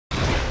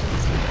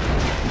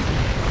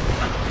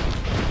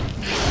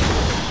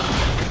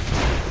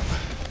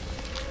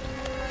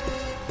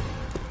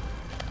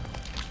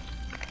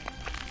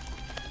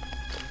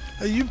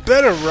You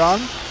better run.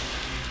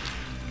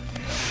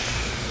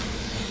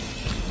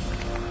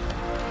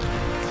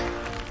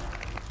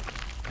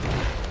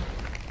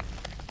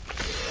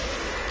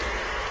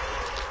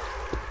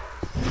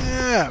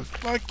 Yeah,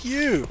 fuck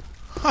you.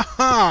 Ha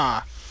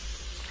ha.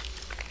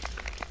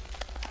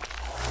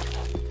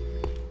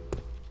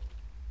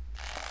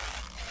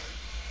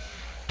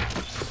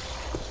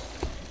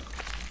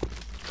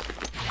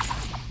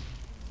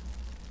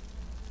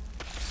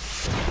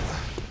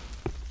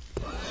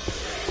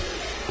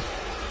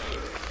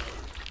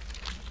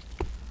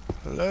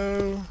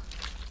 Hello?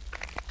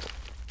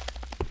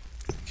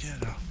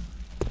 Get up.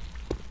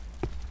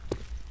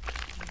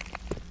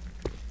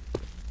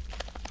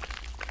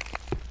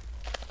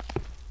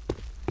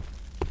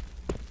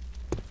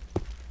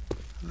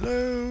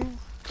 Hello?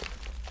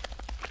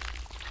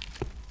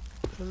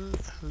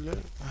 Hello?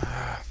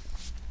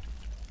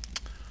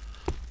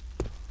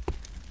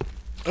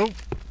 Oh!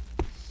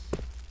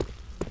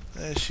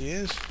 There she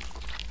is.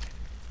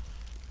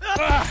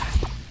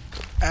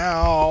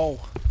 Ow!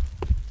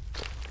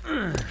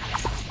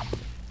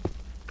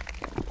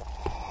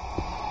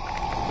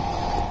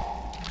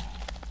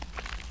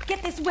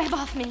 Get this web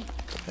off me.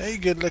 Hey,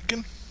 good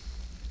looking.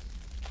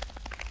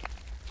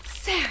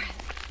 Sarah,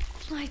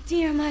 my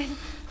dear, my...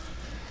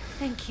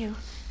 Thank you.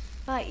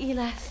 By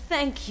Elas,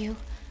 thank you.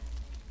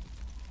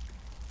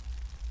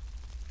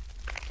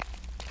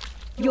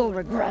 You'll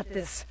regret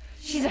this.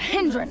 She's a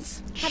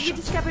hindrance. Have you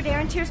discovered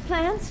Arentir's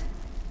plans?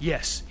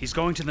 Yes, he's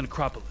going to the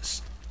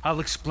necropolis.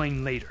 I'll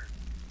explain later.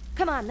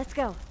 Come on, let's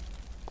go.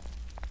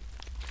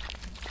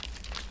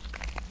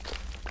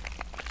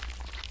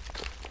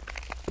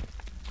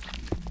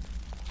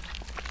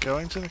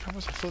 Going to the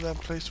necropolis? I thought that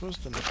place was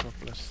the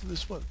necropolis.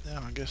 This what? No,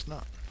 I guess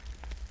not.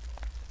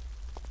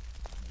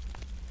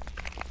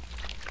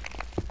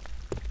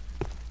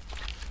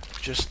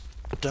 Just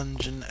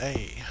Dungeon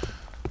A.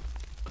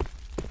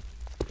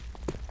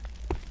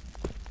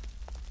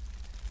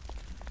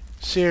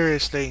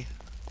 Seriously.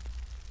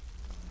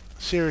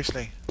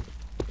 Seriously.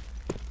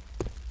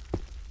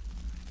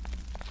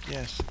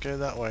 Yes, go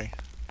that way.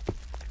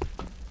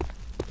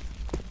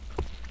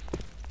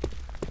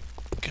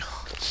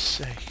 God's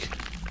sake.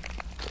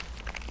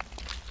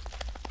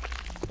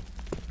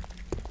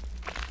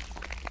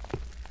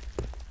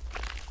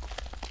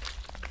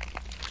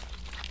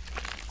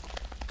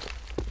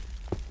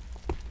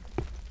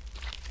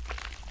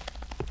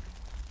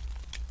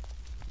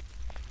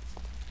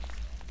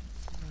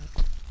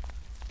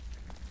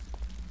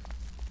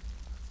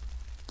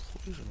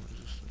 Poison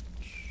resistance.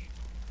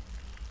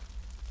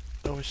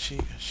 Oh, has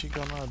she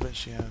gone? I bet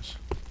she has.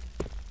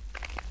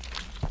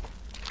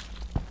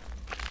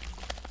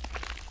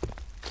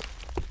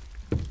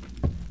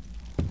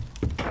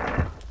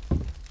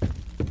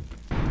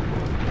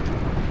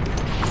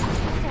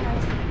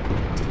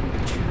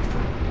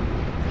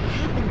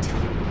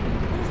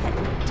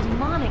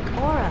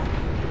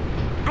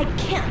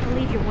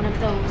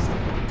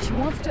 She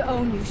wants to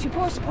own you. She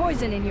pours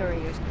poison in your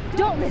ears.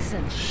 Don't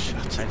listen.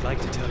 Shut up. I'd like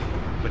to tell you,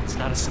 but it's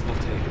not a simple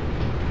tale.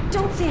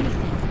 Don't say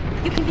anything.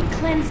 You can be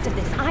cleansed of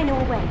this. I know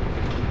a way.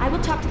 I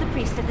will talk to the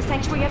priest at the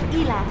sanctuary of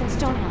Elath in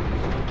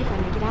Stonehelm, if I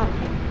make it out of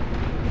here.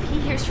 If he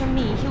hears from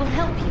me, he will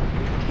help you.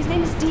 His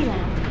name is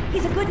Deland.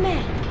 He's a good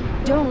man.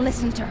 Don't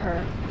listen to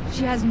her.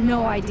 She has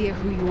no idea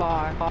who you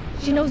are.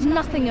 She knows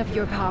nothing of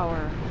your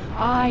power.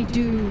 I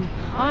do.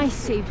 I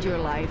saved your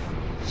life.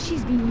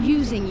 She's been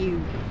using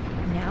you.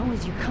 Now,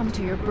 as you come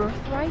to your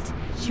birthright,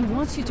 she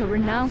wants you to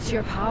renounce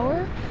your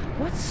power?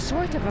 What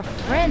sort of a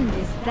friend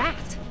is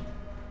that?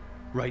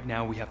 Right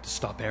now, we have to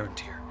stop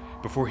Arentir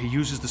before he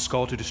uses the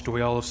skull to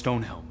destroy all of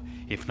Stonehelm,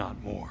 if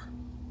not more.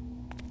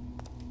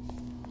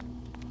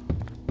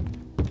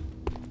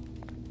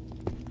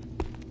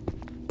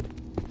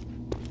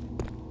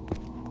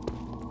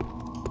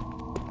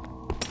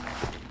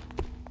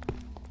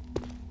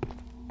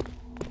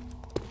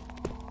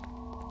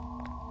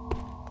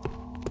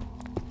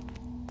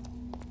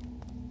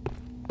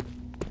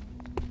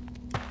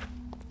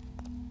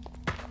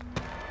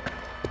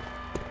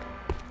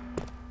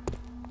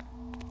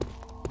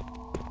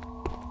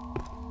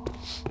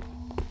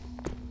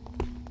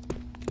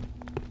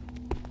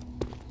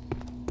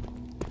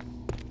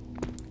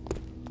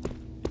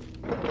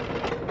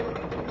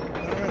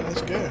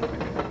 Let's go.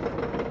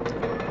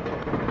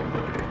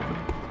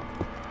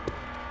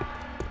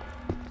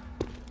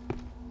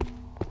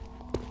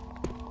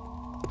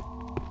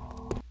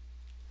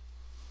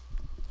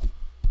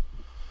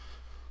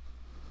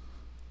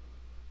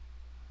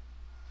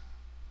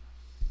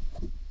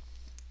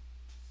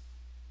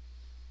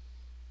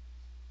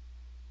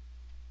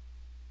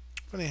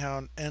 Funny how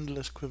an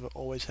endless quiver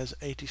always has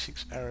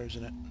 86 arrows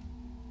in it.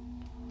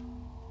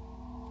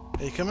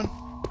 Are you coming?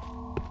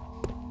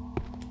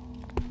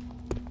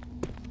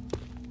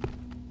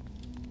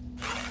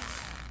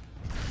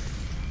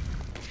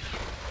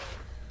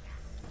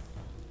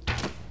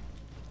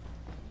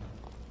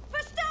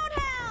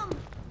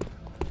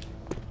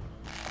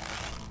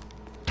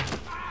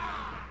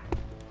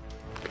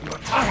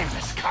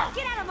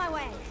 Get out of my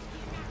way!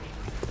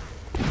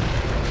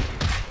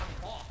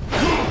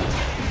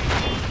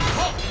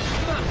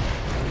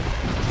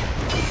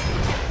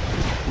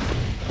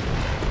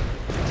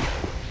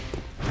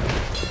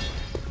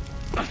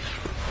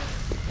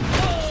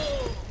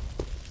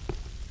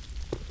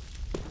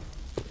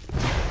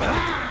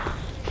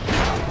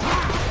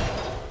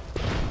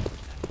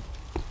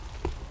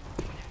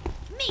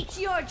 Meet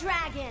your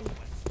dragon!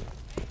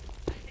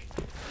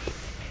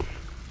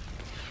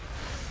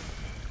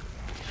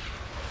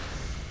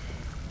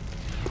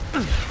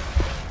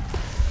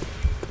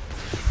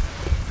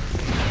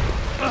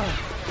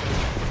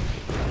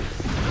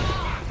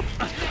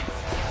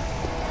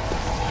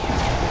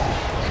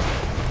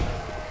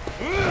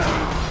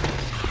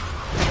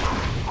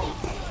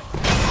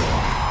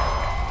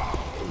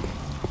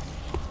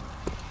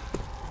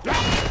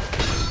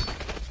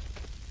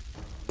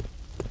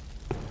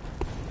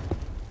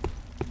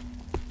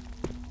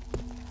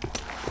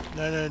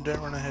 No, don't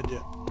run ahead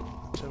yet.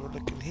 Let's have a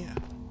look in here.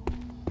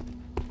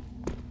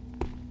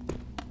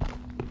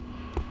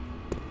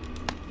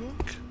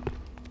 Look.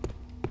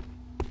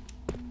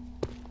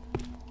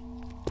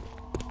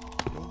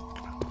 Look.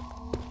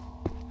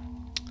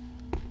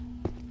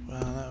 Well,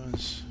 that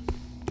was...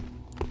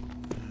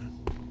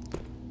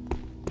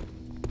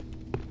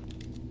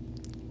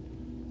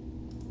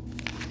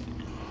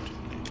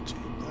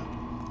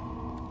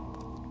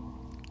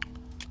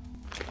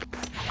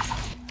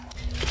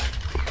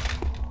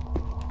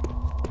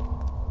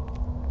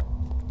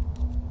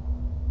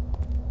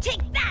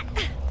 Take that!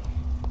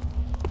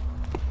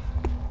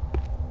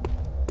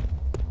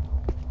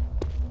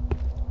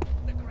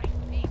 The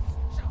great beast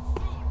shall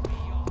soon be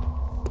yours.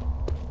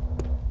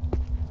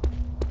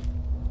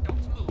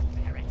 Don't move,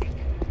 heretic.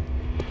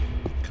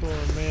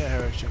 Call me a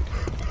heretic.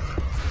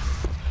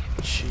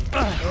 Cheat.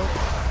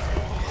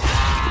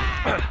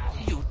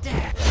 You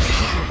dare!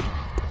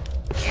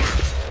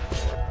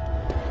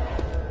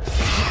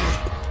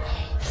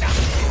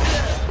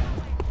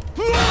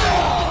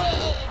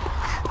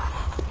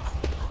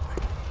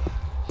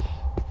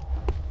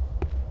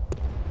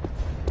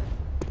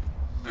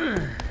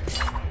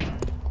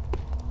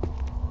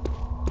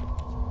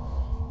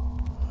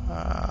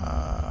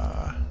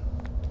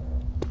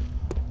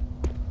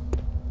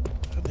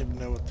 I don't even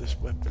know what this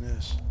weapon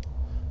is.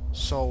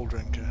 Soul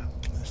Drinker.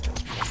 This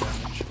does more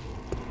damage.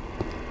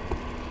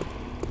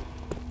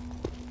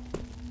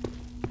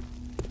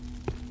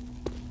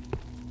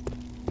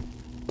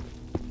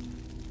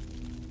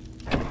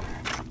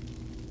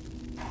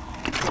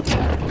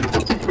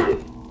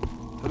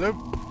 Hello?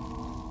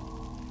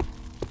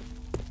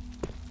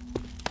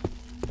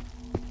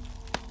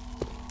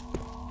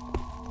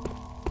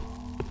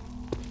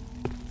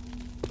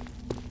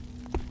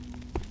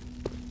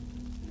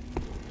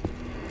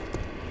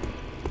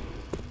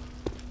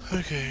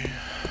 Okay.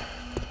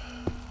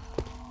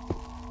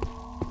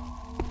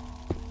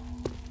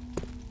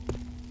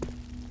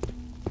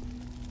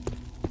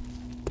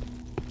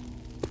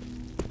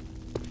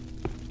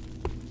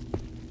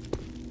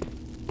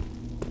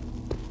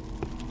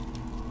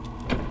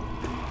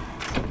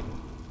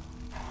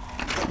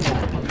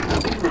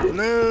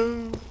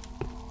 Hello?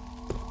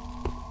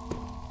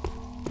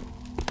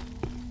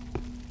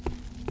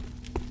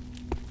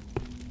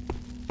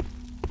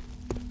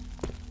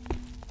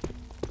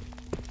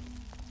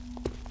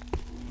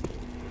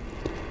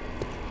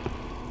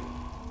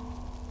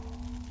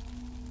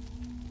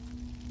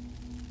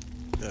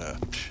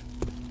 Psh.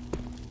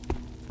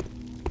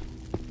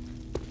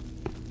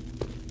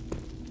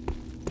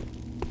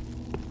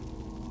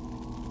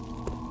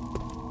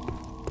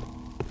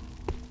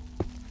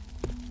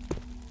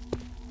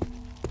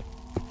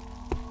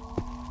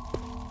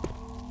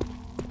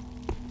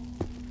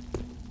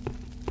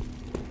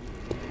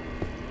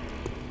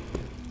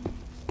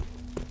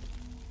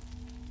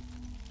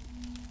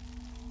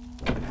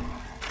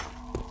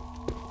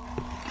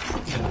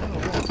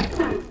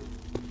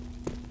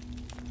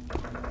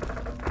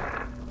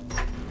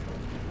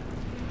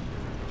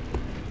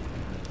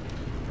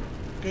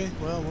 Okay,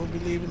 well, we'll be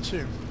leaving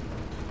soon.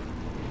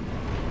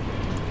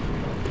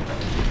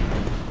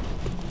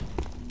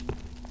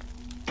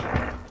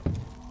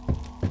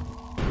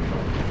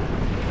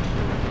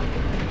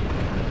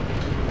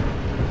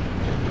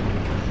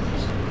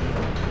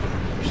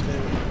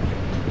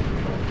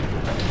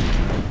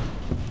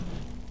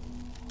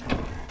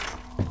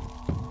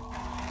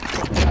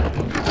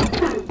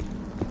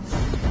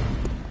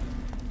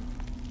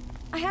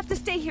 I have to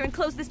stay here and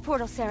close this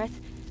portal, Sereth.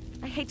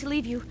 I hate to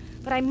leave you,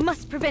 but I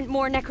must prevent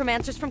more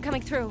necromancers from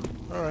coming through.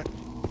 Alright.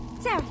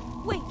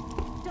 Sereth, wait!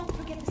 Don't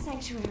forget the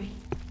sanctuary.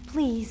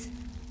 Please.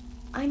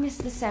 I miss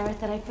the Sereth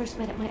that I first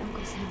met at my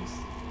uncle's house.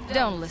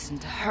 Don't listen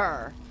to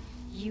her.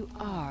 You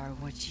are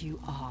what you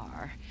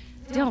are.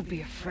 Don't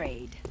be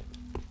afraid.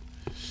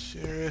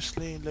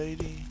 Seriously,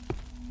 lady?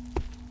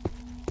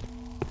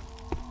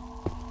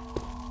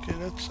 Okay,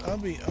 I'll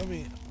be...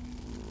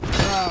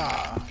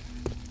 Ah!